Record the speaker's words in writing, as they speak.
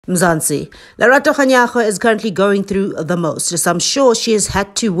Mzansi. Lerato Kganyago is currently going through the most, as I'm sure she has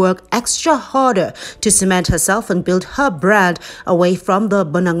had to work extra harder to cement herself and build her brand away from the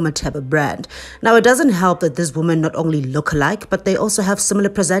Bonang Matheba brand. Now, it doesn't help that these women not only look alike, but they also have similar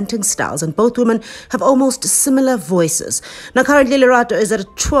presenting styles, and both women have almost similar voices. Now, currently, Lerato is at a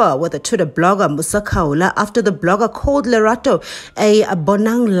tour with a Twitter blogger, Musa Kaula, after the blogger called Lerato a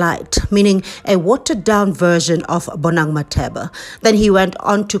Bonang light, meaning a watered-down version of Bonang Matheba. Then he went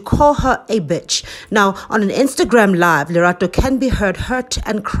on to call her a bitch. Now, on an Instagram live, Lerato can be heard hurt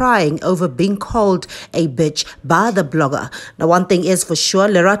and crying over being called a bitch by the blogger. Now, one thing is for sure,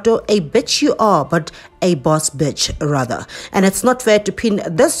 Lerato, a bitch you are, but a boss bitch rather. And it's not fair to pin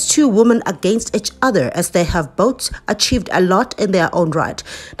these two women against each other, as they have both achieved a lot in their own right.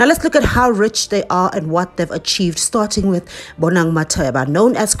 Now, let's look at how rich they are and what they've achieved, starting with Bonang Matheba,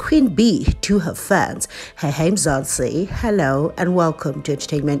 known as Queen Bee to her fans. Hey Mzansi, hello and welcome to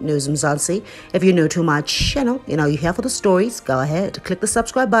Entertainment News Mzansi. If you're new to my channel, you're here for the stories, go ahead, click the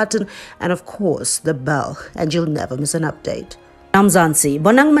subscribe button and of course the bell, and you'll never miss an update. Mzansi,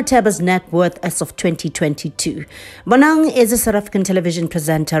 Bonang Matheba's net worth as of 2022. Bonang is a South African television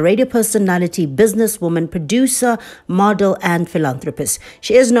presenter, radio personality, businesswoman, producer, model, and philanthropist.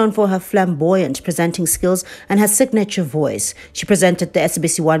 She is known for her flamboyant presenting skills and her signature voice. She presented the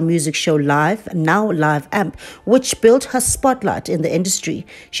SABC1 music show Live, now Live Amp, which built her spotlight in the industry.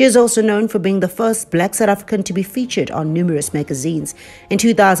 She is also known for being the first Black South African to be featured on numerous magazines. In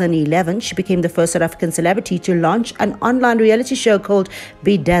 2011, she became the first South African celebrity to launch an online reality show called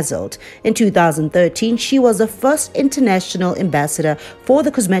Bedazzled. In 2013, she was the first international ambassador for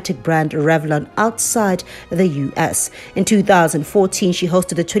the cosmetic brand Revlon outside the US. In 2014, she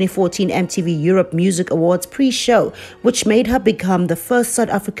hosted the 2014 MTV Europe Music Awards pre-show, which made her become the first South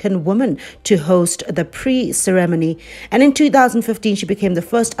African woman to host the pre-ceremony. And in 2015, she became the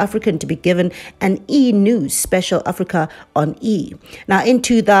first African to be given an E! News Special Africa on E! Now, in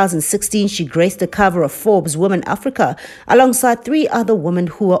 2016, she graced the cover of Forbes Women Africa alongside three other women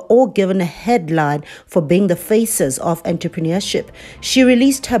who were all given a headline for being the faces of entrepreneurship. She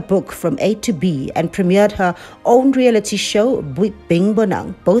released her book From A to B and premiered her own reality show Bing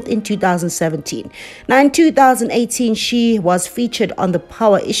Bonang, both in 2017. Now, in 2018, she was featured on the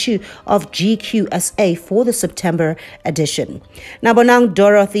Power issue of GQSA for the September edition. Now, Bonang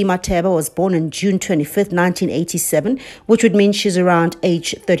Dorothy Matheba was born on June 25th, 1987, which would mean she's around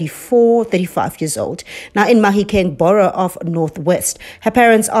age 35 years old. Now, in Mahikeng Borough of Northwest. Her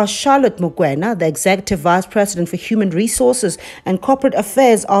parents are Charlotte Mokoena, the Executive Vice President for Human Resources and Corporate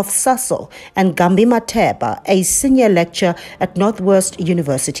Affairs of Sasol, and Gambi Matheba, a senior lecturer at Northwest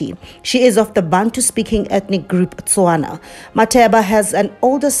University. She is of the Bantu-speaking ethnic group Tswana. Matheba has an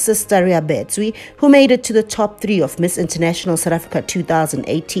older sister, Riabetswi, who made it to the top 3 of Miss International South Africa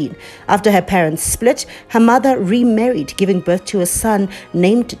 2018. After her parents split, her mother remarried, giving birth to a son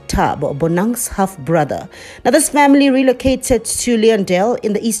named Thabo, Bonang's half-brother. Now, this family relocated to Leondale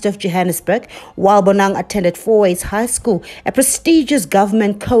in the east of Johannesburg, while Bonang attended Fourways High School, a prestigious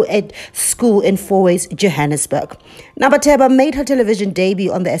government co-ed school in Fourways, Johannesburg. Now, Matheba made her television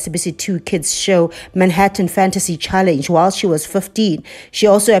debut on the SABC2 kids show Manhattan Fantasy Challenge while she was 15. She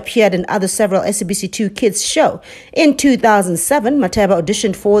also appeared in several SABC2 kids show. In 2007, Matheba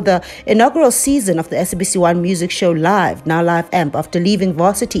auditioned for the inaugural season of the SABC1 music show Live, now Live Amp. After leaving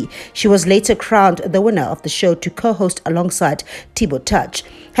varsity, she was later crowned the winner of the show to co-host alongside Thibaut Touch.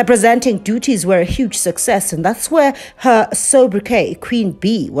 Her presenting duties were a huge success, and that's where her sobriquet, Queen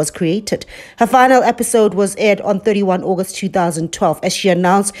Bee, was created. Her final episode was aired on 31 August 2012 as she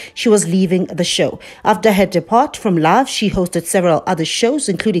announced she was leaving the show. After her depart from Live, she hosted several other shows,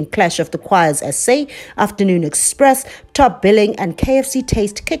 including Clash of the Choirs SA, Afternoon Express, Top Billing, and KFC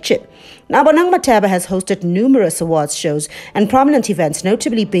Taste Kitchen. Now, Bonang Matheba has hosted numerous awards shows and prominent events,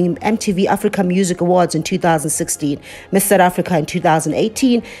 notably being MTV Africa Music Awards in 2016, Miss South Africa in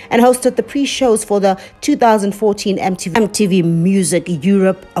 2018, and hosted the pre-shows for the 2014 MTV Music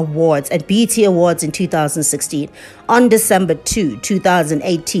Europe Awards and BET Awards in 2016. On December 2,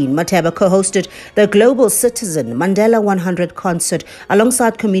 2018, Matheba co-hosted the Global Citizen Mandela 100 concert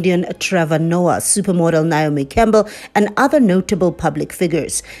alongside comedian Trevor Noah, supermodel Naomi Campbell, and other notable public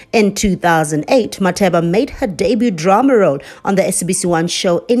figures. In In 2008, Matheba made her debut drama role on the SABC1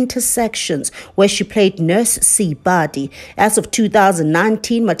 show Intersections, where she played Nurse Sibadi. As of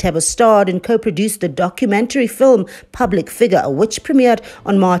 2019, Matheba starred and co-produced the documentary film Public Figure, which premiered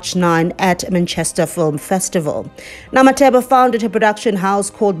on March 9 at Manchester Film Festival. Now, Matheba founded her production house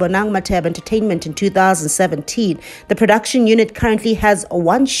called Bonang Matheba Entertainment in 2017. The production unit currently has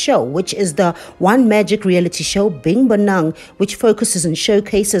one show, which is the One Magic reality show Bing Bonang, which focuses and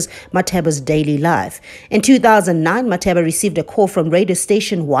showcases Matheba's daily life. In 2009, Matheba received a call from radio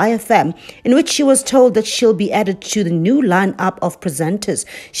station YFM in which she was told that she'll be added to the new lineup of presenters.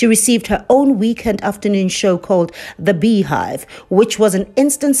 She received her own weekend afternoon show called The Beehive, which was an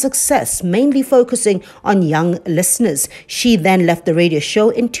instant success, mainly focusing on young listeners. She then left the radio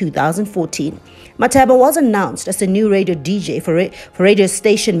show in 2014. Matheba was announced as the new radio DJ for radio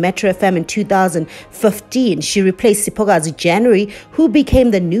station Metro FM in 2015. She replaced Sipokazi January, who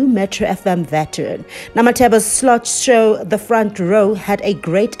became the new Metro FM veteran. Now, Matheba's slot show, The Front Row, had a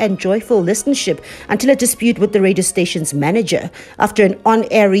great and joyful listenership until a dispute with the radio station's manager. After an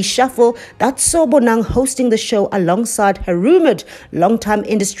on-air reshuffle, that saw Bonang hosting the show alongside her rumored long-time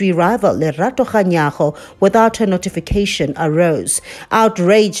industry rival, Lerato Kganyago, without her notification arose.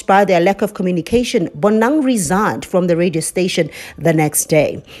 Outraged by their lack of communication, Bonang resigned from the radio station the next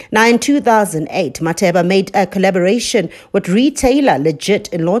day. Now, in 2008, Matheba made a collaboration with retailer Legit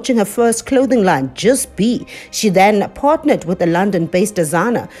in launching her first clothing line, Just Be. She then partnered with a London-based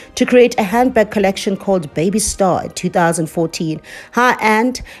designer to create a handbag collection called Baby Star in 2014.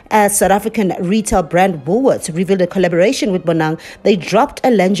 High-end South African retail brand Woolworths revealed a collaboration with Bonang. They dropped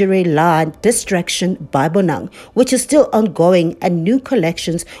a lingerie line, Distraction by Bonang, which is still ongoing, and new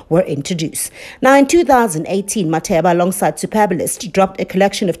collections were introduced. Now, in 2018, Matheba, alongside Superbalist, dropped a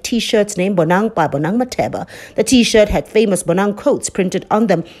collection of t-shirts named Bonang by Bonang Matheba. The t-shirt had famous Bonang quotes printed on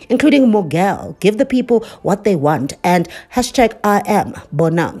them, including Mogel, Give the People What They Want, and hashtag I Am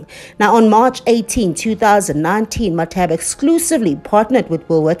Bonang. Now, on March 18, 2019, Matheba exclusively partnered with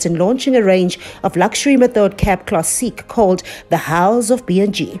Woolworths in launching a range of luxury Method Cab Classique called the House of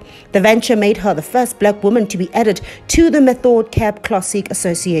B&G. The venture made her the first black woman to be added to the Method Cab Classique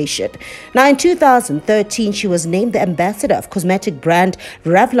Association. Now, in 2013, she was named the ambassador of cosmetic brand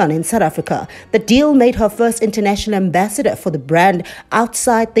Revlon in South Africa. The deal made her first international ambassador for the brand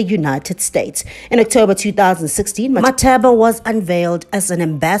outside the United States. In October 2016, Matheba was unveiled as an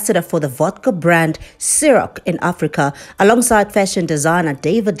ambassador for the vodka brand Ciroc in Africa, alongside fashion designer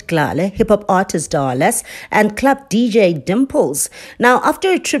David Glale, hip-hop artist Darles, and club DJ Dimples. Now, after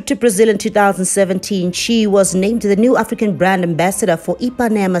a trip to Brazil in 2017, she was named the new African brand ambassador for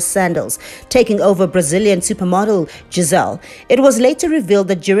Ipanema sandals, taking over Brazilian supermodel Giselle. It was later revealed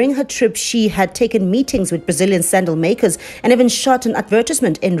that during her trip, she had taken meetings with Brazilian sandal makers and even shot an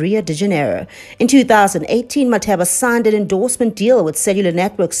advertisement in Rio de Janeiro. In 2018, Matheba signed an endorsement deal with cellular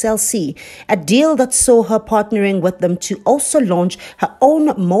network Cell C, a deal that saw her partnering with them to also launch her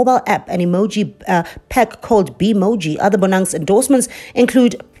own mobile app, an emoji pack called Bmoji. Other Bonang's endorsements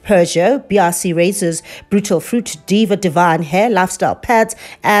include Peugeot, BRC razors, Brutal Fruit, Diva Divine hair, lifestyle pads,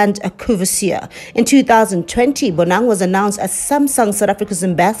 and a Courvoisier. In 2020, Bonang was announced as Samsung South Africa's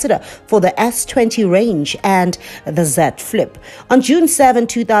ambassador for the S20 range and the Z Flip. On June 7,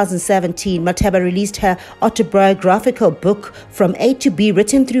 2017, Matheba released her autobiographical book From A to B,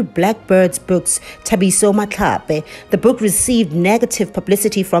 written through Blackbird's Books, Thabiso Matlape. The book received negative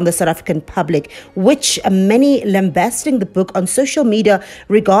publicity from the South African public, which many lambasting the book on social media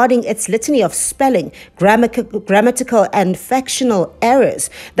regarding its litany of spelling, grammatical and factional errors.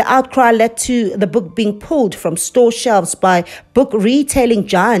 The outcry led to the book being pulled from store shelves by book retailing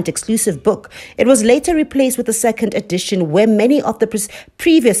giant Exclusive Book. It was later replaced with a second edition where many of the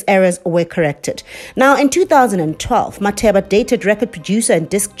previous errors were corrected. Now, in 2012, Matheba dated record producer and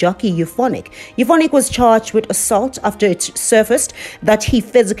disc jockey Euphonic. Euphonic was charged with assault after it surfaced that he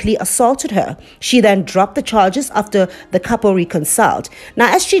physically assaulted her. She then dropped the charges after the couple reconciled.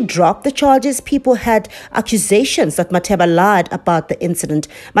 Now, as she dropped the charges, people had accusations that Matheba lied about the incident.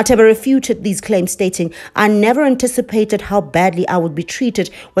 Matheba refuted these claims, stating, "I never anticipated how badly I would be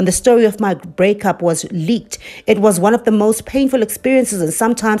treated when the story of my breakup was leaked. It was one of the most painful experiences, and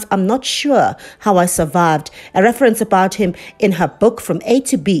sometimes I'm not sure how I survived." A reference about him in her book From A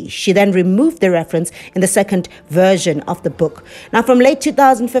to B. She then removed the reference in the second version of the book. Now, from late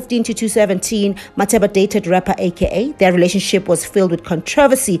 2015 to 2017, Matheba dated rapper AKA. Their relationship was filled with controversy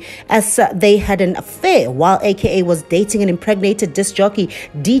controversy as they had an affair while AKA was dating an impregnated disc jockey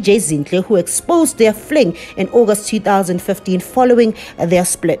DJ Zinhle, who exposed their fling in August 2015 following their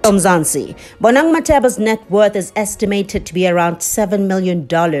split. Mzansi. Bonang Matheba's net worth is estimated to be around $7 million.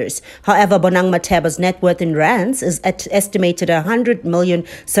 However, Bonang Matheba's net worth in rands is estimated at 100 million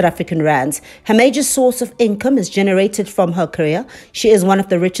South African rands. Her major source of income is generated from her career. She is one of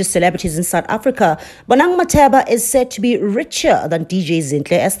the richest celebrities in South Africa. Bonang Matheba is said to be richer than DJ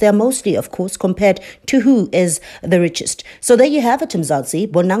Zinhle, as they are mostly, of course, compared to who is the richest. So there you have it, Mzansi.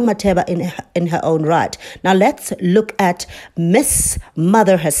 Bonang Matheba in her own right. Now let's look at Miss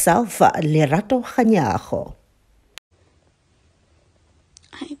Mother herself, Lerato Kganyago.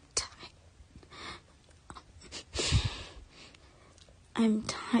 I'm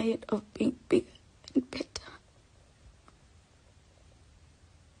tired of being bigger and better.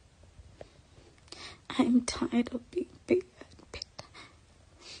 I'm tired of being bigger and better.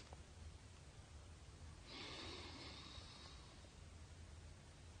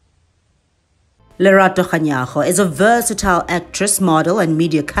 Lerato Kganyago is a versatile actress, model, and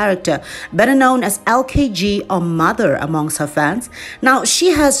media character, better known as LKG or Mother amongst her fans. Now,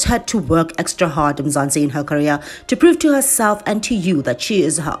 she has had to work extra hard, Mzansi, in her career to prove to herself and to you that she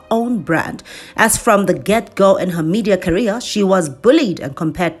is her own brand. As from the get-go in her media career, she was bullied and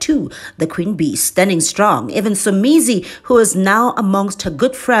compared to the Queen Bee, standing strong. Even Somizi, who is now amongst her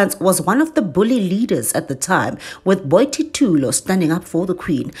good friends, was one of the bully leaders at the time, with Boiti Tulo standing up for the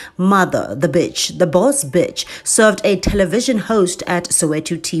Queen. Mother, the bitch, the boss bitch, served a television host at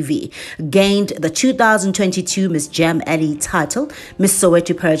Soweto TV, gained the 2022 Miss Jam Alley title, Miss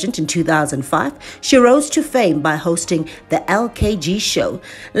Soweto pageant in 2005. She rose to fame by hosting the LKG show.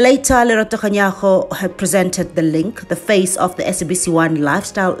 Later, Lerato Kganyago had presented The Link, the face of the SABC1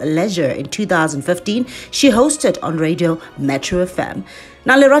 Lifestyle Leisure in 2015. She hosted on radio Metro FM.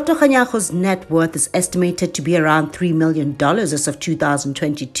 Now, Lerato Kganyago's net worth is estimated to be around $3 million as of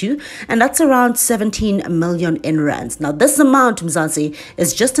 2022, and that's around 17 million in rands. Now, this amount, Mzansi,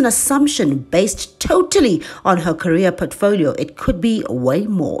 is just an assumption based totally on her career portfolio. It could be way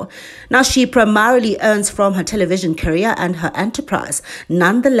more. Now, she primarily earns from her television career and her enterprise.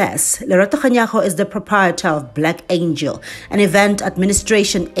 Nonetheless, Lerato Kganyago is the proprietor of Black Angel, an event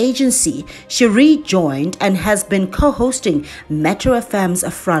administration agency. She rejoined and has been co-hosting Metro FM a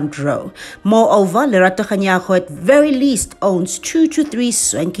front row. Moreover, Lerato Kganyago at very least owns 2 to 3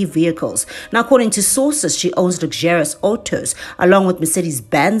 swanky vehicles. Now, according to sources, she owns luxurious autos along with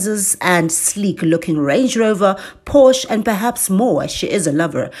Mercedes-Benzes and sleek-looking Range Rover, Porsche, and perhaps more, as she is a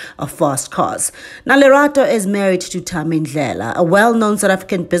lover of fast cars. Now, Lerato is married to Ndlela, a well-known South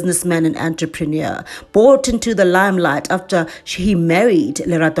African businessman and entrepreneur. Brought into the limelight after he married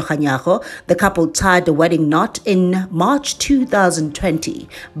Lerato Kganyago, the couple tied the wedding knot in March 2020.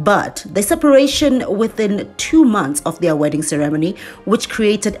 But the separation within 2 months of their wedding ceremony, which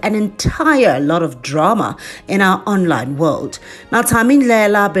created an entire lot of drama in our online world. Now,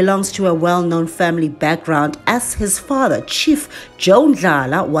 Ndlela belongs to a well-known family background, as his father, Chief Joe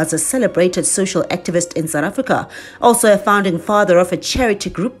Ndlela, was a celebrated social activist in South Africa, also a founding father of a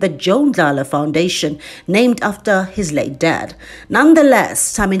charity group, the Joe Ndlela Foundation, named after his late dad.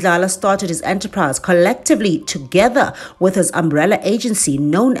 Nonetheless, Ndlela started his enterprise collectively together with his umbrella agency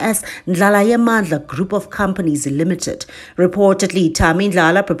known as Ndlala Yamandla Group of Companies Limited. Reportedly,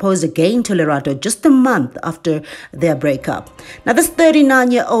 Ndlela proposed again to Lerato just a month after their breakup. Now, this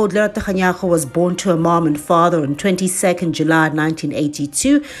 39-year-old Lerato Kganyago was born to a mom and father on 22nd July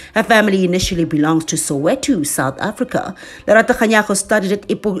 1982. Her family initially belongs to Soweto, South Africa. Lerato Kganyago studied at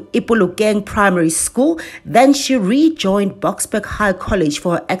Ipolokeng Primary School. Then she rejoined Boksburg High College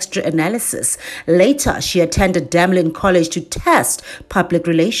for her extra analysis. Later, she attended Damlin College to test public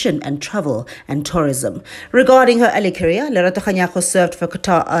relation and travel and tourism. Regarding her early career, Lerato Kganyago served for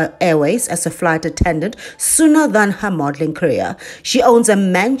Qatar Airways as a flight attendant sooner than her modeling career. She owns a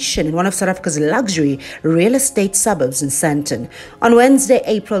mansion in one of South Africa's luxury real estate suburbs in Sandton. On Wednesday,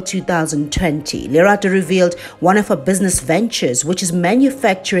 April 2020, Lerato revealed one of her business ventures, which is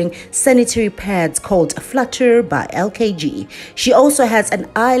manufacturing sanitary pads called Flutter by LKG. She also has an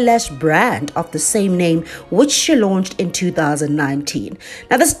eyelash brand of the same name, which she launched in 2019.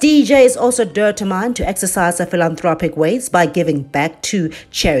 Now, this DJ is also determined to exercise her philanthropic ways by giving back to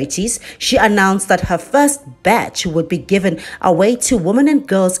charities. She announced that her first batch would be given away to women and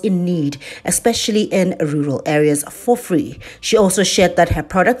girls in need, especially in rural areas, for free. She also shared that her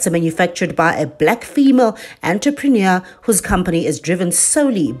products are manufactured by a black female entrepreneur whose company is driven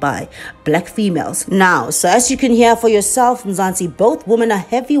solely by black females. Now, so as you can hear for yourself, Mzansi, both women are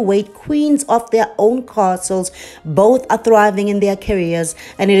heavyweight queens of their own castles. Both are thriving in their careers,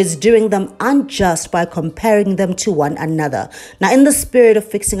 and it is doing them unjust by comparing them to one another. Now, in the spirit of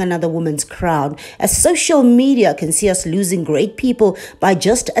fixing another woman's crown, as social media can see us losing great people by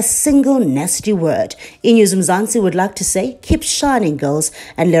just a single nasty word, Inews Mzansi would like to say, keep shining, girls.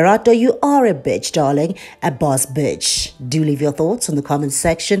 And Lerato, you are a bitch, darling, a boss bitch. Do leave your thoughts in the comments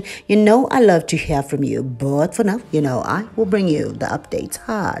section. You know I love to hear from you, but for now, I will bring you the updates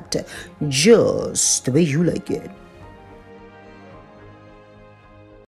hard, just the way you like it.